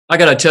I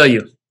gotta tell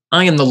you,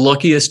 I am the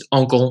luckiest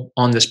uncle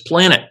on this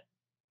planet.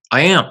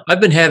 I am. I've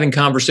been having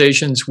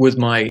conversations with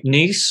my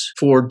niece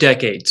for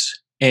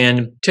decades.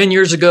 And 10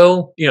 years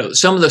ago,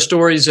 some of the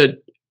stories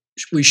that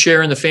we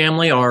share in the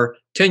family are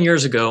 10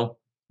 years ago,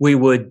 we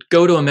would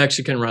go to a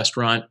Mexican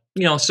restaurant,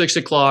 6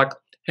 o'clock,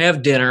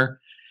 have dinner,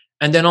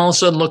 and then all of a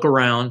sudden look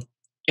around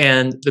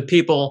and the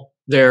people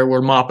there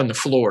were mopping the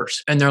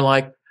floors. And they're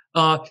like,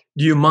 do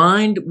you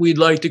mind? We'd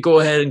like to go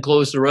ahead and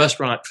close the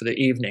restaurant for the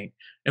evening.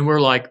 And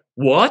we're like,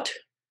 what?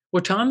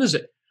 What time is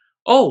it?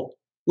 Oh,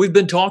 we've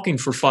been talking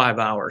for 5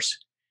 hours.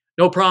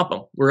 No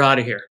problem. We're out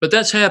of here. But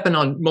that's happened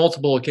on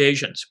multiple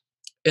occasions.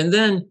 And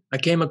then I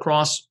came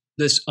across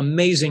this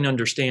amazing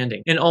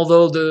understanding. And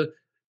although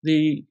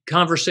the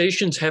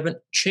conversations haven't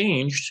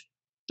changed,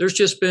 there's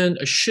just been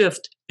a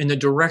shift in the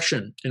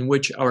direction in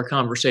which our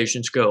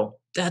conversations go.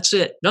 That's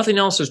it. Nothing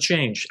else has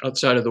changed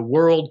outside of the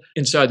world,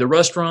 inside the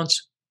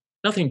restaurants.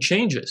 Nothing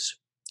changes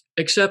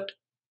except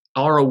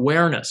our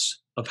awareness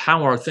of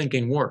how our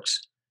thinking works.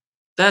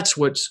 That's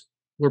what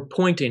we're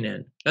pointing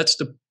in. That's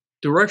the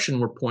direction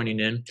we're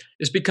pointing in,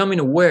 is becoming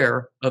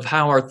aware of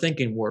how our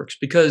thinking works,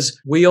 because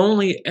we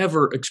only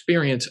ever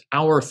experience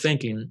our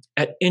thinking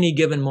at any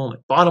given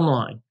moment. Bottom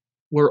line,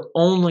 we're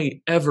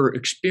only ever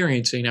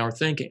experiencing our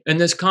thinking. And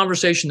this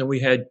conversation that we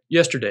had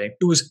yesterday,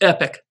 it was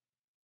epic,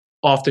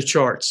 off the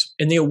charts.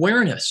 And the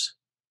awareness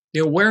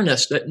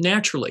that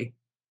naturally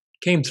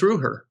came through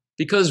her,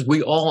 because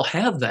we all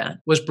have that,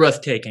 was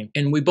breathtaking.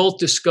 And we both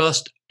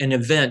discussed an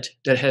event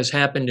that has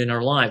happened in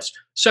our lives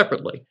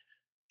separately.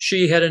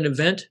 She had an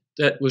event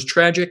that was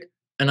tragic,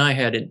 and I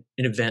had an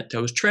event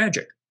that was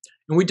tragic.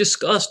 And we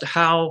discussed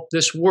how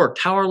this worked,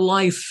 how our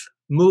life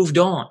moved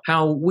on,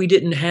 how we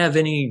didn't have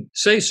any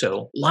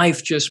say-so.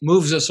 Life just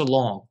moves us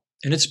along.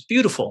 And it's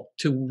beautiful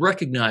to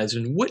recognize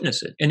and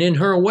witness it. And in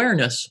her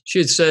awareness, she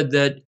had said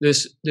that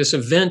this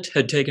event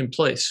had taken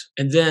place.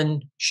 And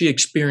then she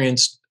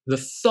experienced the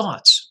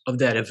thoughts of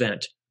that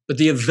event. But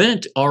the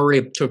event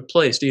already took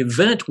place. The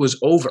event was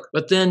over.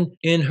 But then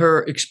in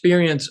her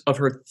experience of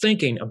her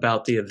thinking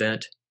about the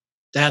event,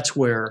 that's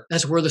where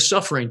the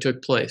suffering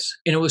took place.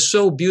 And it was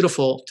so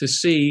beautiful to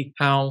see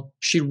how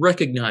she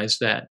recognized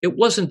that. It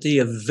wasn't the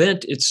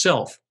event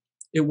itself.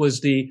 It was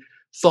the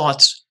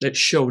thoughts that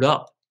showed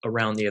up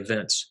around the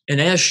events.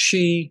 And as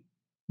she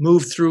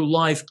moved through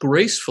life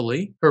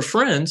gracefully, her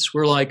friends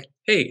were like,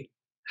 hey,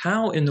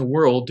 how in the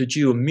world did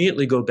you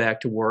immediately go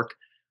back to work?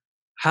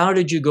 How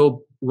did you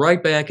go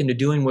right back into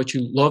doing what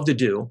you love to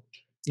do?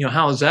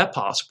 How is that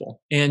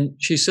possible? And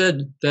she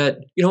said that,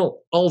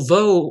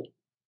 although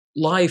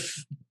life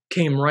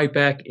came right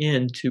back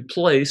into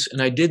place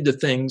and I did the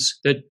things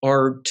that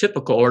are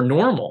typical or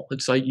normal,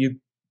 it's like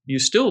you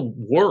still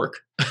work,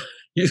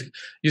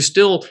 you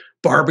still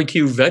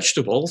barbecue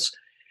vegetables,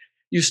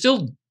 you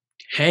still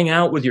hang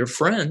out with your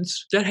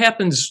friends. That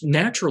happens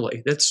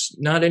naturally. That's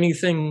not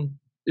anything.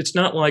 It's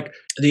not like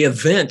the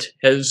event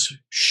has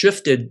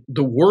shifted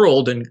the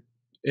world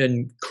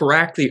and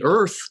cracked the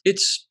earth.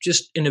 It's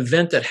just an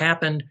event that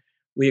happened.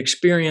 We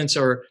experience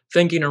our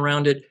thinking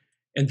around it,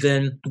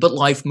 but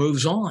life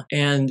moves on.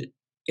 And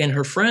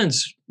her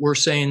friends were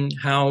saying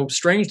how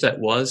strange that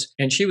was.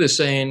 And she was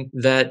saying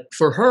that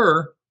for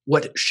her,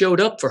 what showed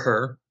up for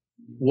her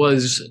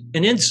was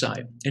an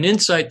insight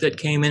that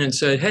came in and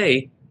said,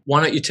 hey,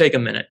 why don't you take a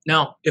minute?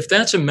 Now, if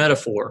that's a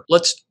metaphor,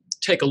 let's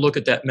take a look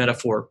at that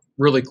metaphor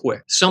really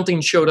quick. Something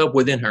showed up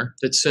within her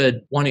that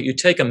said, why don't you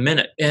take a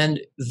minute?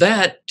 And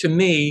that, to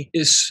me,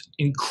 is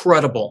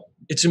incredible.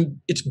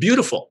 It's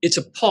beautiful. It's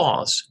a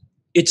pause.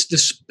 It's the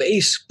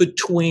space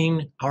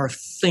between our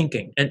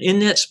thinking. And in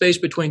that space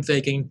between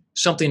thinking,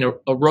 something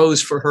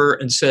arose for her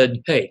and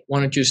said, hey, why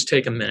don't you just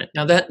take a minute?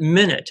 Now, that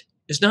minute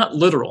is not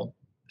literal.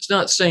 It's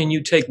not saying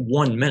you take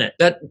 1 minute.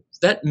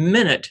 That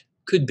minute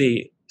could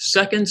be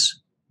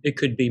seconds. It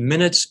could be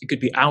minutes. It could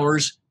be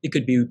hours. It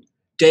could be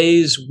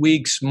days,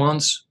 weeks,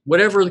 months,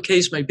 whatever the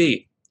case may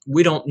be.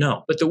 We don't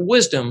know. But the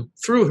wisdom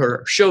through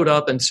her showed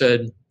up and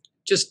said,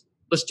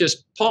 let's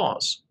just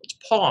pause. Let's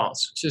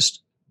pause.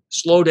 Just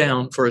slow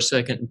down for a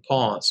second and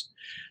pause.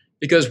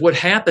 Because what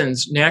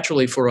happens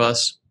naturally for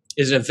us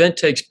is an event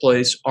takes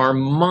place, our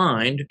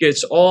mind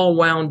gets all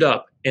wound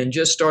up and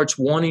just starts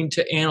wanting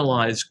to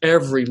analyze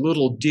every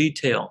little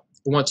detail.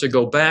 It wants to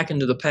go back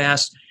into the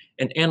past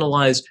and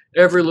analyze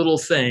every little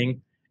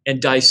thing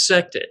and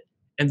dissect it.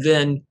 And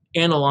then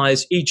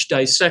analyze each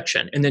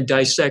dissection, and then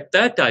dissect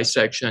that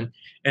dissection,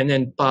 and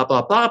then blah,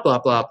 blah, blah, blah,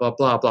 blah, blah,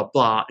 blah, blah,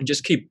 blah, and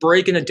just keep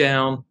breaking it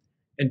down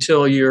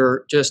until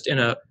you're just in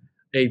a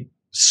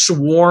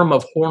swarm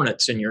of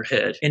hornets in your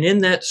head. And in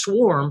that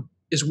swarm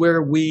is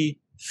where we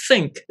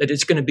think that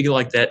it's going to be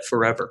like that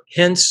forever.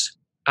 Hence,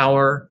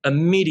 our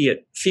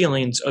immediate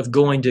feelings of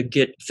going to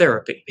get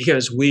therapy,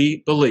 because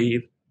we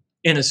believe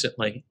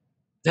innocently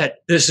that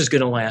this is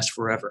going to last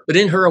forever. But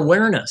in her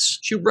awareness,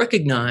 she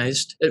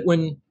recognized that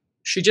when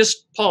she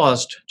just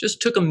paused,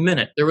 just took a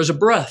minute. There was a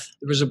breath.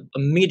 There was an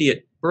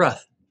immediate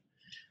breath.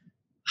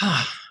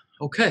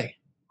 Okay.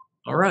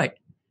 All right.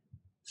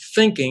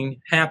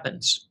 Thinking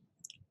happens.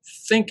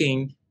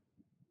 Thinking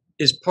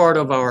is part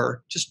of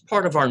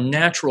our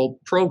natural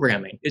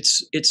programming.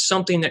 It's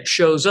something that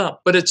shows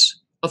up, but it's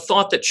a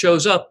thought that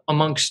shows up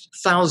amongst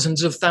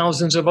thousands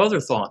of other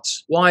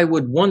thoughts. Why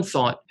would one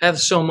thought have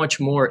so much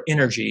more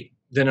energy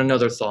than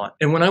another thought?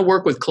 And when I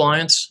work with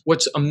clients,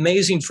 what's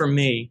amazing for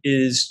me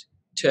is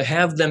to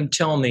have them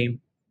tell me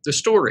the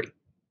story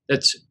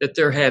that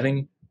they're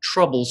having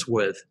troubles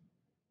with,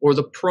 or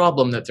the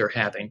problem that they're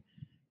having.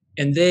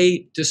 And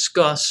they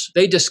discuss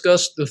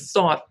the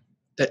thought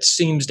that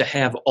seems to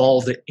have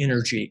all the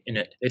energy in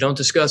it. They don't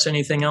discuss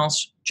anything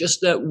else,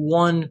 just that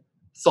one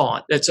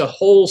thought. That's a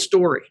whole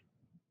story,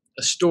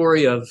 a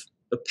story of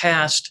the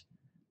past,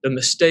 the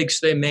mistakes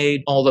they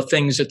made, all the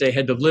things that they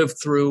had to live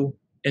through,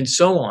 and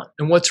so on.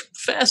 And what's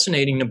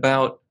fascinating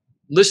about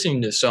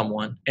listening to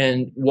someone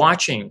and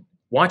watching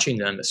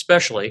them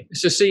especially,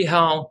 is to see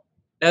how,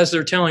 as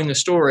they're telling the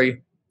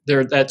story,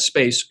 that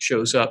space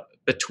shows up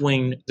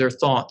between their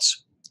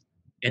thoughts.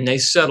 And they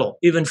settle,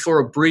 even for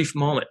a brief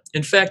moment.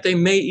 In fact, they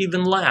may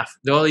even laugh.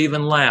 They'll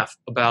even laugh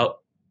about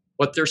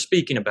what they're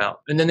speaking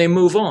about. And then they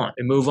move on.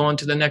 They move on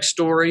to the next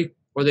story,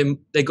 or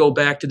they go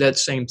back to that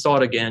same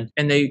thought again,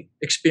 and they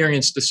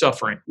experience the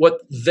suffering.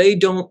 What they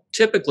don't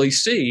typically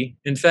see,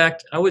 in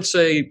fact, I would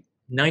say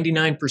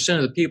 99%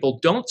 of the people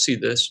don't see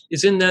this,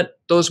 is in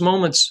those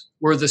moments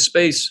where the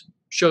space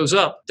shows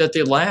up, that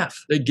they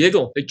laugh, they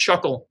giggle, they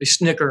chuckle, they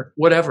snicker,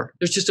 whatever.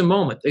 There's just a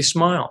moment. They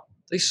smile.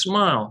 They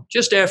smile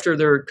just after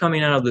they're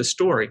coming out of this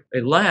story.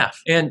 They laugh.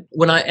 And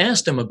when I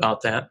asked them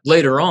about that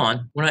later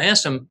on, when I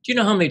asked them, do you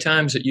know how many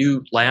times that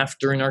you laughed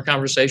during our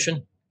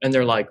conversation? And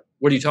they're like,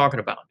 what are you talking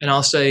about? And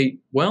I'll say,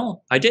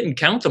 well, I didn't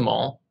count them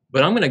all,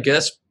 but I'm going to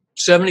guess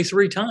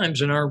 73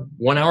 times in our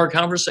 1 hour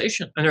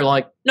conversation. And they're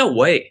like, no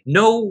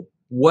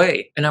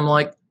way. And I'm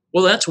like,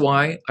 well, that's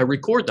why I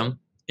record them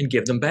and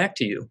give them back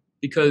to you,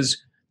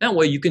 because that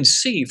way you can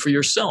see for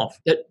yourself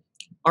that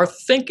our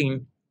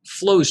thinking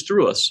flows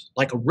through us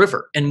like a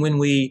river. And when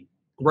we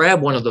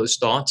grab one of those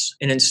thoughts,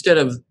 and instead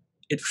of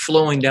it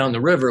flowing down the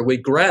river, we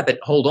grab it,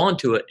 hold on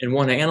to it, and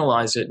want to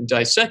analyze it and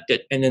dissect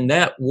it. And then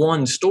that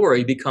one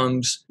story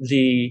becomes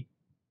the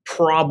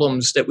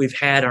problems that we've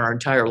had our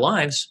entire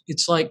lives.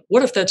 It's like,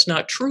 what if that's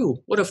not true?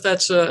 What if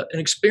that's an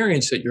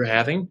experience that you're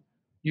having?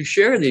 You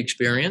share the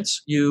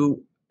experience,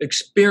 you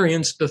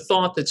experience the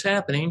thought that's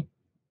happening,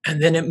 and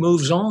then it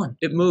moves on.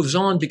 It moves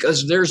on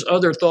because there's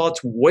other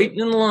thoughts waiting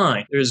in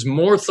line. There's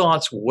more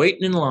thoughts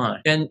waiting in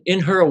line. And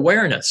in her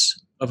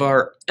awareness of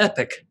our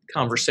epic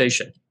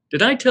conversation,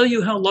 did I tell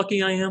you how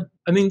lucky I am?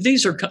 I mean,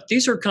 these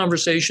are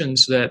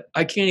conversations that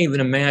I can't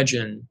even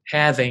imagine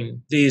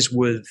having these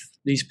with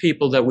these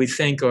people that we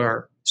think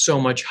are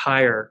so much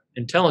higher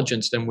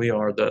intelligence than we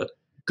are, the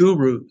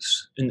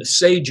gurus and the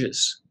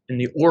sages and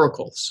the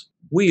oracles.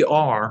 We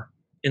are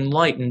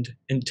enlightened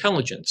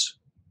intelligence.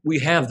 We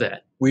have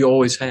that. We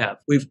always have.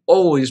 We've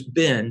always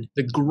been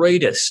the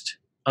greatest,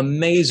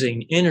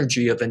 amazing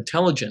energy of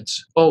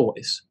intelligence.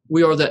 Always.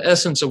 We are the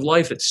essence of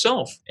life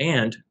itself.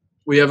 And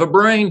we have a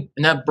brain.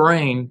 And that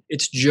brain,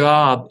 its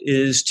job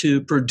is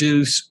to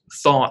produce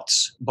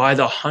thoughts by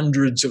the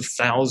hundreds of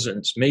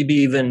thousands, maybe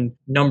even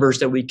numbers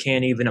that we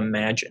can't even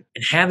imagine.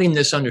 And having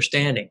this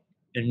understanding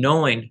and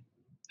knowing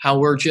how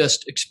we're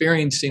just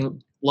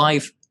experiencing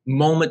life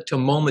moment to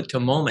moment to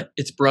moment,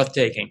 it's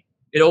breathtaking.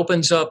 It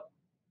opens up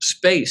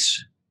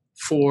space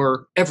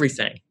for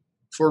everything,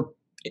 for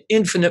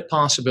infinite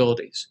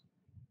possibilities.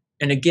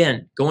 And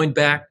again, going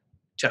back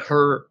to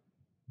her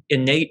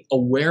innate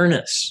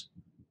awareness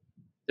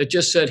that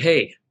just said,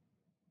 hey,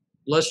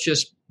 let's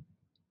just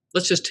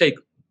take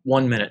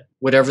 1 minute,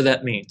 whatever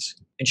that means.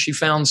 And she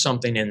found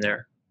something in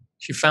there.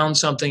 She found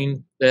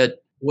something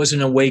that was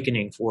an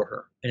awakening for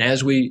her. And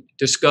as we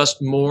discussed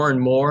more and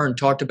more and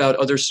talked about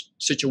other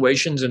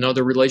situations and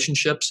other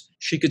relationships,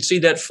 she could see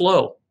that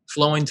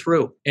flowing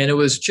through. And it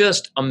was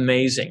just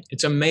amazing.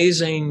 It's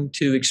amazing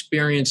to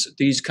experience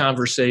these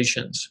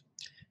conversations.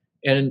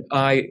 And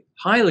I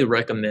highly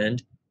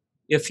recommend,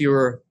 if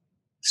you're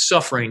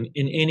suffering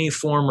in any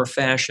form or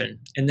fashion,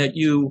 and that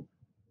you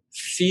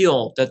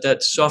feel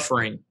that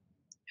suffering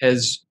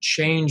has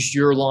changed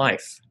your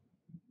life,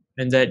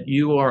 and that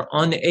you are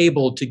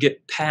unable to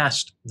get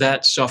past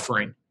that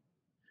suffering,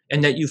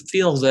 and that you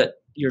feel that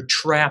you're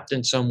trapped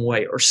in some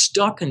way or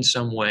stuck in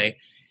some way,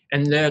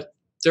 and that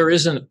there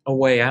isn't a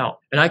way out.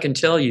 And I can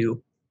tell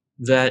you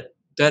that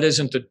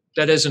isn't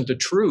the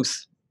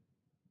truth.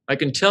 I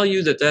can tell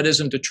you that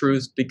isn't the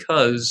truth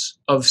because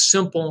of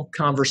simple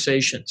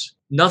conversations.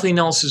 Nothing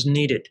else is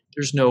needed.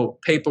 There's no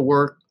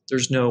paperwork.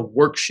 There's no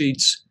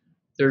worksheets.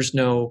 There's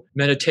no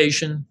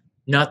meditation.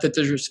 Not that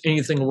there's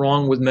anything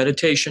wrong with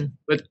meditation,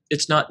 but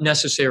it's not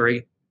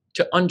necessary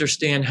to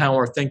understand how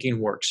our thinking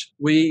works.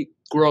 We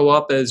grow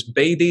up as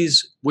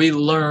babies. We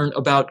learn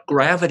about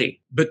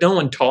gravity, but no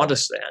one taught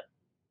us that.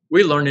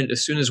 We learn it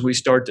as soon as we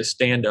start to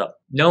stand up.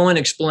 No one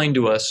explained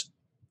to us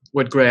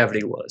what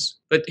gravity was.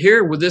 But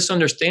here with this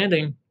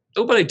understanding,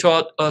 nobody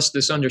taught us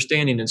this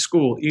understanding in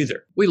school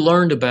either. We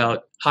learned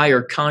about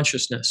higher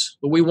consciousness,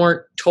 but we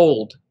weren't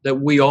told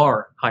that we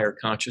are higher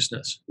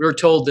consciousness. We were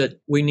told that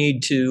we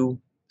need to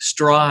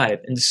strive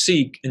and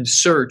seek and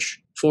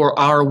search for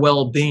our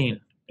well-being.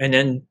 And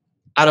then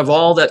out of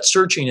all that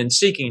searching and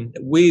seeking,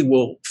 we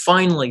will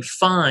finally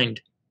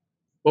find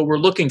what we're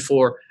looking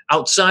for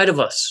outside of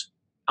us,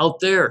 out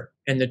there.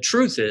 And the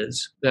truth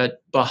is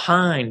that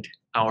behind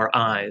our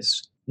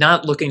eyes,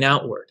 not looking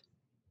outward,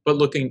 but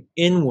looking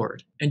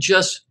inward and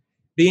just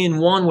being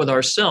one with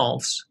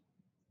ourselves,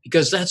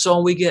 because that's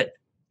all we get.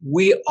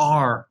 We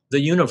are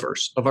the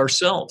universe of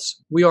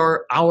ourselves. We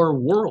are our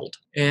world.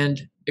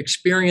 And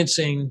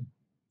experiencing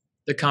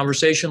the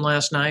conversation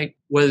last night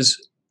was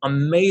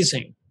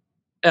amazing.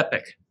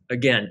 Epic.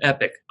 Again,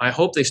 epic. I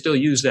hope they still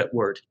use that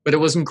word, but it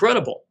was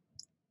incredible.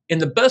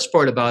 And the best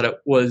part about it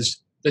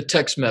was the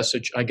text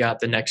message I got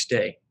the next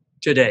day,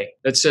 today,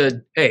 that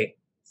said, hey,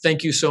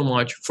 thank you so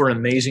much for an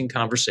amazing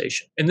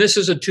conversation. And this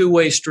is a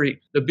two-way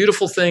street. The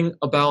beautiful thing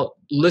about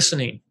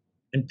listening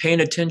and paying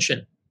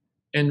attention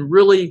and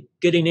really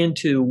getting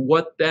into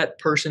what that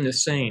person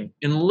is saying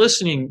and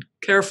listening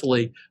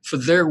carefully for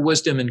their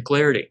wisdom and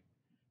clarity,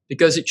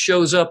 because it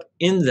shows up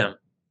in them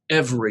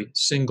every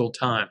single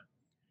time,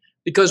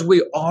 because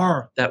we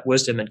are that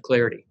wisdom and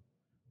clarity.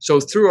 So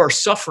through our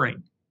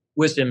suffering,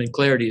 wisdom and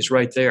clarity is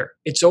right there.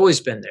 It's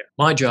always been there.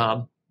 My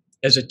job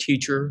as a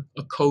teacher,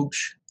 a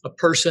coach, a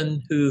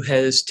person who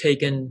has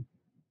taken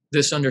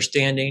this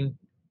understanding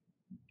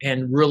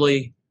and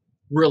really,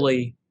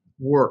 really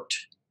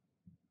worked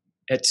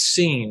at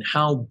seeing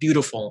how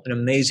beautiful and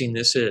amazing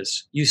this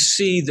is. You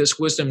see this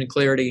wisdom and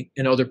clarity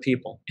in other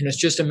people, and it's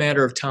just a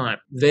matter of time.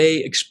 They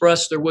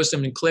express their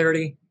wisdom and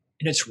clarity,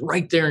 and it's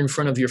right there in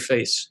front of your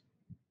face.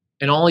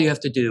 And all you have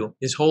to do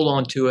is hold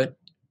on to it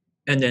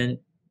and then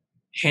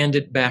hand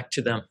it back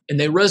to them. And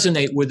they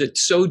resonate with it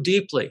so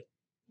deeply.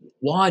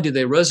 Why do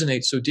they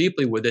resonate so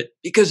deeply with it?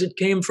 Because it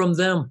came from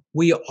them.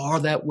 We are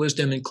that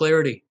wisdom and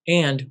clarity.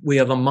 And we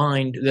have a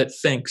mind that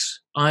thinks.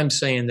 I'm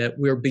saying that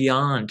we're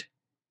beyond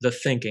the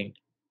thinking,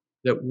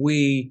 that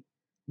we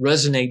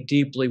resonate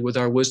deeply with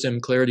our wisdom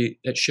and clarity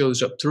that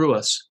shows up through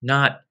us,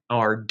 not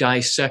our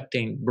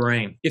dissecting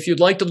brain. If you'd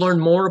like to learn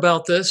more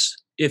about this,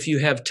 if you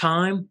have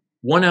time,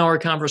 1 hour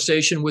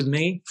conversation with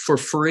me for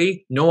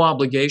free, no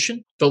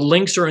obligation. The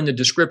links are in the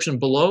description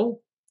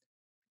below.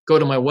 Go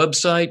to my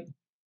website,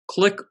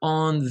 click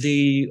on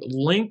the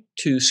link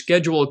to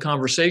schedule a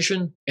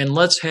conversation, and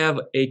let's have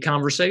a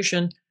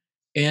conversation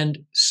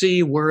and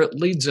see where it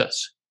leads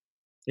us.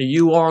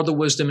 You are the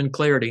wisdom and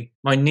clarity.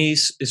 My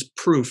niece is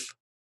proof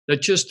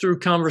that just through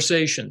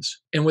conversations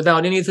and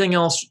without anything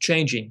else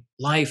changing,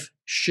 life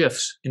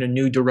shifts in a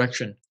new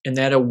direction. And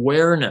that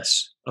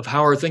awareness of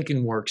how our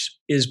thinking works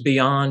is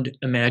beyond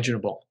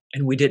imaginable.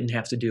 And we didn't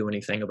have to do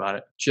anything about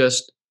it.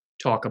 Just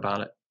talk about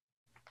it.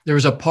 There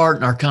was a part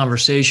in our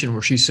conversation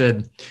where she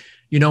said,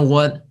 you know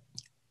what?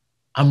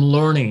 I'm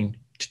learning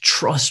to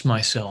trust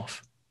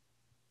myself.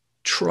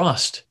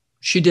 Trust.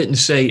 She didn't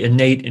say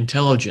innate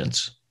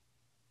intelligence,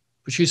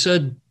 but she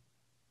said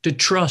to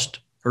trust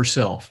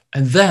herself.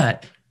 And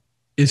that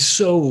is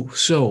so,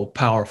 so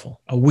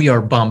powerful. We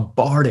are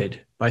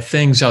bombarded by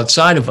things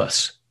outside of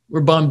us.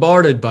 We're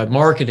bombarded by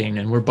marketing,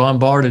 and we're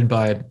bombarded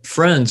by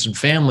friends and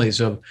families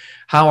of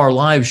how our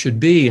lives should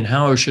be and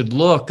how it should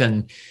look.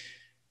 And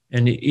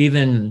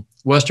even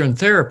Western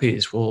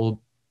therapies will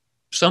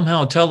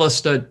somehow tell us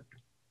that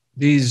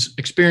these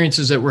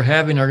experiences that we're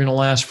having are going to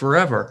last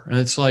forever. And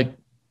it's like,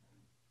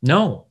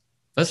 no,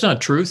 that's not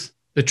truth.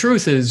 The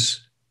truth is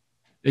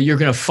that you're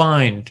going to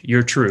find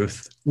your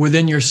truth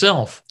within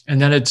yourself, and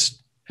that it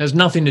has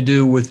nothing to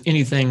do with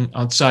anything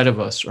outside of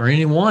us or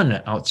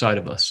anyone outside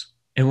of us.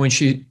 And when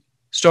she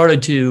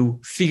started to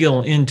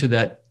feel into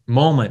that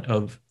moment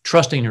of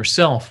trusting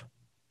herself,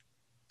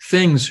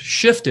 things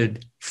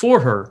shifted for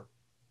her,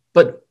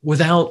 but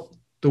without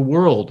the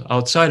world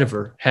outside of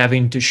her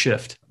having to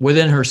shift.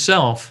 Within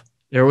herself,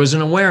 there was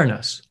an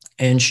awareness.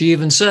 And she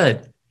even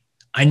said,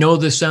 I know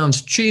this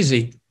sounds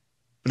cheesy,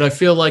 but I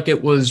feel like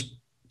it was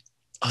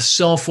a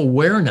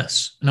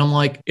self-awareness. And I'm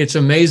like, it's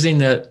amazing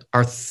that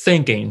our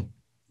thinking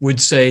would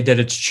say that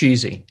it's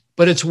cheesy,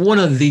 but it's one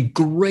of the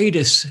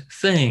greatest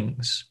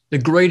things, the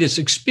greatest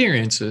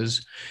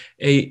experiences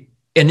an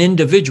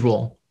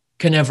individual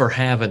can ever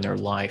have in their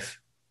life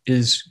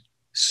is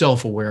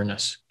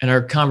self-awareness. And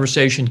our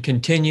conversation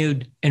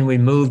continued, and we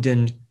moved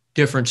in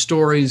different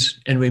stories,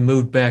 and we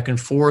moved back and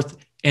forth,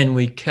 and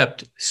we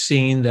kept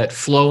seeing that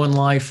flow in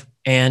life.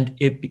 And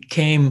it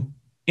became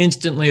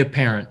instantly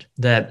apparent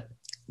that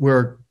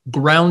we're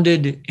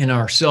grounded in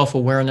our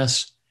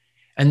self-awareness,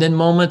 and then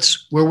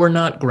moments where we're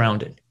not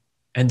grounded,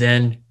 and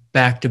then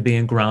back to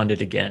being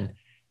grounded again,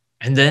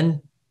 and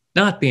then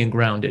not being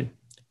grounded.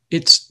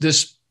 It's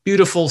this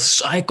beautiful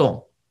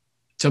cycle.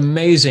 It's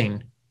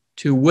amazing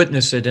to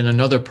witness it in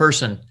another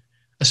person,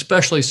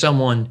 especially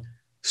someone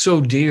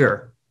so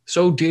dear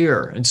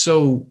and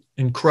so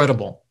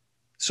incredible,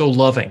 so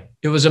loving.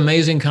 It was an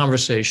amazing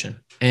conversation.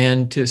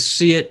 And to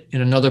see it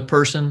in another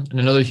person, in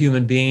another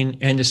human being,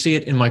 and to see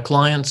it in my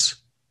clients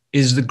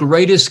is the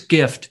greatest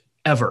gift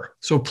ever.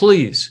 So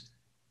please,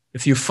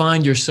 if you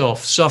find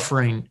yourself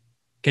suffering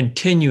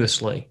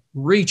continuously,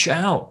 reach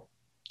out.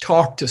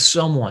 talk to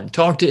someone,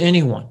 talk to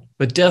anyone,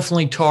 but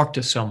definitely talk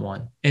to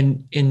someone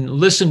and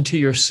listen to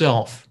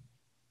yourself,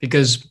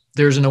 because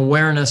there's an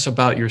awareness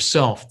about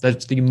yourself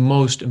that's the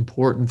most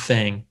important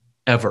thing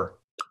ever.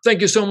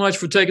 Thank you so much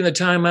for taking the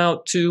time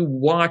out to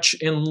watch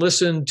and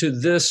listen to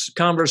this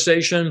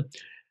conversation.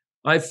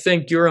 I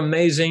think you're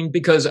amazing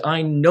because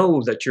I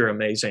know that you're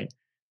amazing.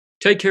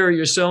 Take care of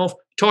yourself.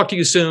 Talk to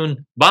you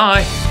soon.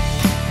 Bye.